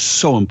is doing is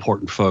so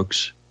important,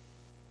 folks.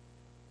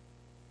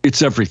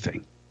 It's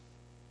everything.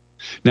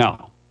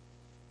 Now,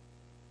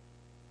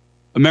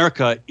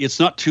 America, it's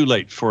not too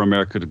late for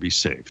America to be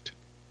saved.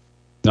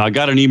 Now, I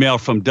got an email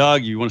from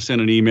Doug. You want to send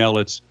an email,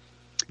 it's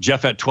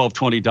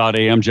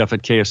jeff@1220.am,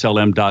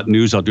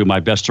 jeff@kslm.news. I'll do my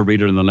best to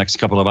read it in the next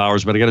couple of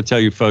hours. But I got to tell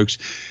you, folks,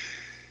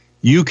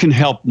 you can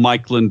help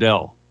Mike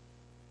Lindell,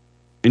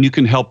 and you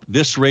can help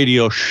this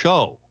radio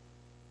show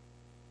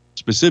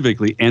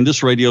specifically, and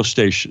this radio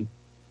station,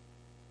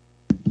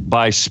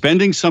 by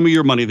spending some of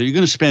your money that you're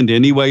going to spend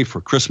anyway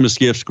for Christmas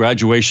gifts,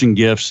 graduation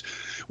gifts,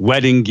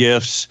 wedding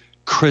gifts,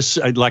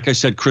 like I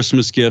said,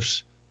 Christmas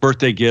gifts,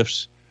 birthday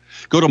gifts.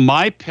 Go to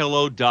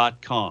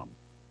mypillow.com.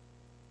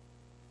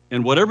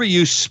 And whatever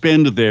you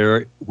spend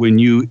there, when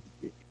you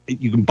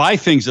can buy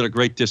things at a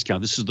great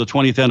discount. This is the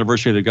 20th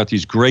anniversary. They've got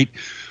these great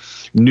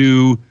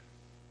new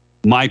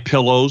My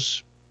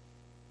Pillows.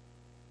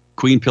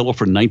 Queen pillow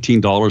for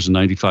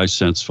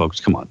 $19.95, folks.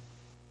 Come on.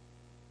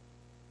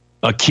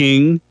 A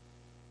king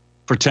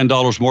for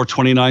 $10 more,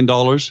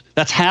 $29.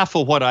 That's half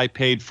of what I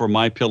paid for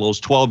My Pillows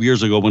 12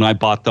 years ago when I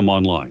bought them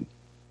online.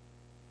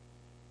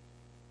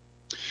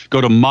 Go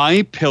to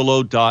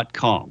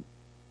mypillow.com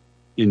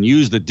and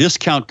use the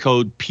discount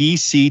code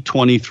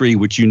PC23,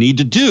 which you need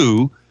to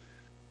do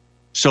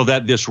so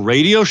that this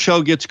radio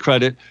show gets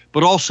credit,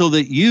 but also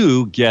that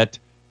you get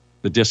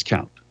the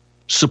discount.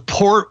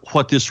 Support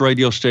what this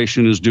radio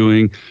station is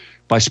doing.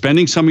 by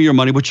spending some of your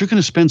money, which you're going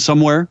to spend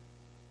somewhere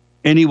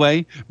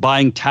anyway,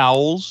 buying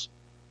towels,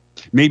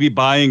 maybe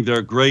buying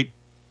their great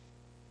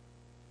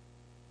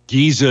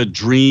Giza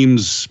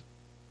Dreams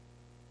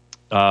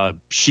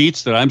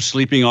sheets that I'm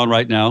sleeping on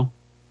right now.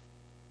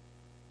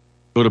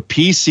 Go to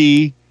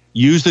PC,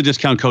 use the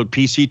discount code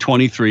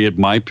PC23 at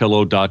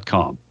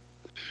mypillow.com.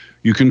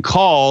 You can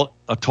call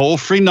a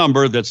toll-free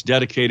number that's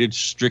dedicated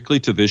strictly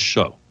to this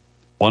show,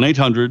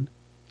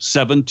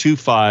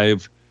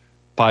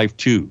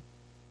 1-800-725-5298.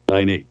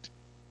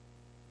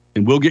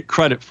 And we'll get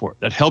credit for it.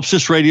 That helps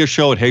this radio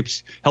show. It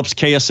helps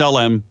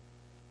KSLM.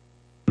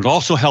 It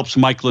also helps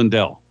Mike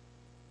Lindell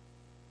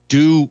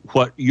do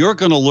what you're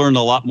going to learn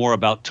a lot more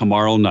about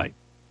tomorrow night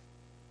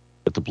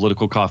at the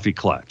Political Coffee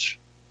Clutch.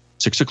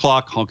 6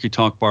 o'clock, Honky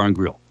Tonk Bar and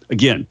Grill.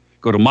 Again,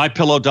 go to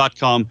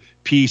mypillow.com,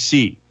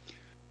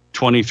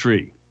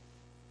 PC23.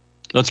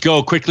 Let's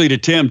go quickly to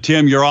Tim.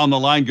 Tim, you're on the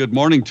line. Good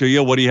morning to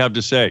you. What do you have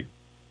to say?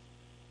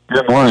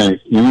 Good morning.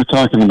 You were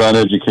talking about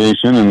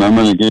education, and I'm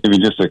going to give you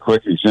just a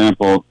quick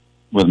example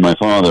with my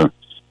father.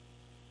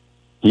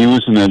 He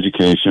was in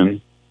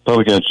education,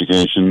 public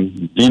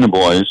education, dean of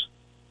boys,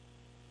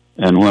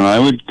 and when I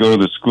would go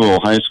to the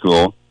school, high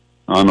school,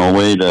 on the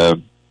way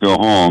to go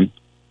home,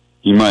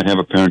 he might have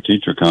a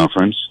parent-teacher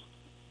conference.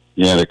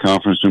 He had a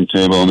conference room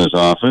table in his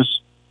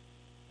office.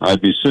 I'd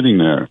be sitting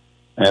there.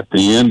 At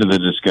the end of the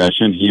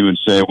discussion, he would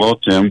say, well,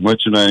 Tim, what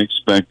should I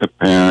expect the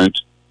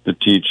parent, the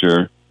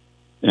teacher,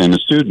 and the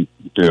student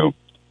to do?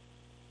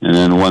 And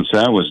then once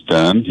that was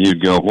done, he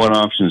would go, what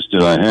options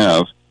did I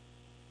have?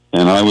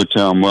 And I would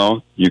tell him,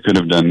 well, you could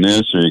have done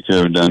this, or you could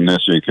have done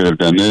this, or you could have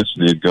done this.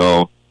 And he'd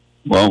go,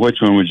 well, which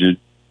one would you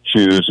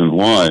choose and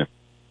why?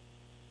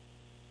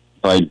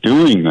 By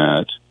doing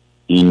that,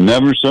 he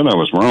never said I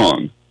was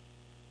wrong.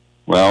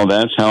 Well,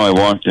 that's how I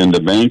walked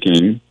into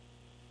banking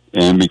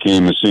and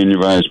became a senior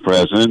vice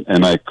president,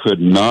 and I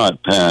could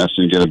not pass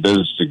and get a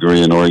business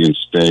degree in Oregon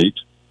State.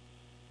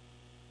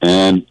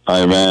 And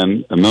I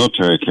ran a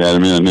military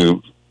academy. I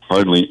knew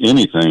hardly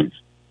anything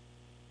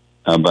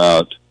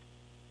about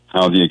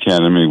how the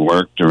academy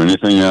worked or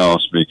anything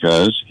else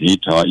because he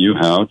taught you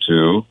how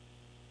to,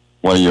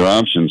 what are your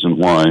options and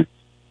why.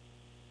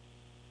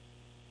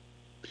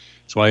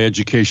 That's why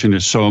education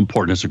is so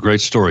important. It's a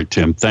great story,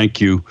 Tim.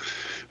 Thank you.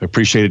 I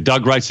appreciate it.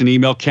 Doug writes an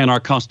email, can our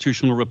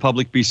constitutional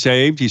republic be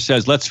saved? He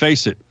says, let's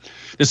face it,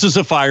 this is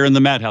a fire in the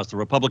madhouse. The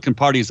Republican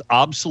Party is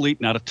obsolete,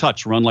 not a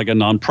touch, run like a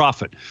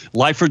nonprofit.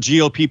 Lifer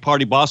GOP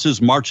party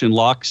bosses march in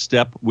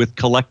lockstep with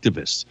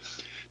collectivists.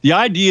 The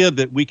idea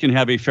that we can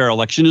have a fair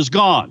election is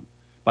gone.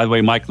 By the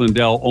way, Mike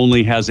Lindell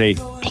only has a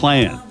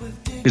plan.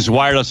 His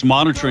wireless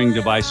monitoring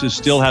devices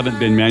still haven't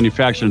been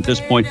manufactured at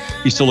this point.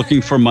 He's still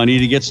looking for money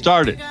to get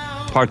started.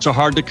 Parts are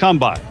hard to come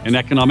by, and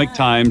economic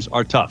times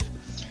are tough.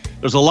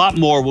 There's a lot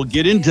more. We'll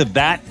get into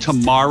that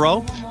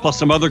tomorrow, plus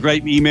some other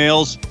great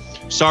emails.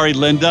 Sorry,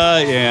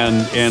 Linda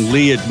and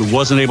Lee, it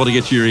wasn't able to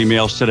get to your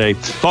emails today.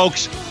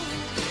 Folks,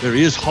 there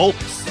is hope.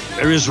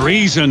 There is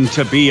reason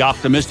to be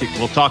optimistic.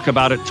 We'll talk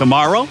about it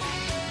tomorrow.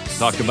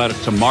 Talk about it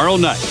tomorrow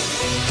night.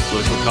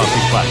 Political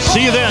Coffee Class.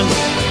 See you then.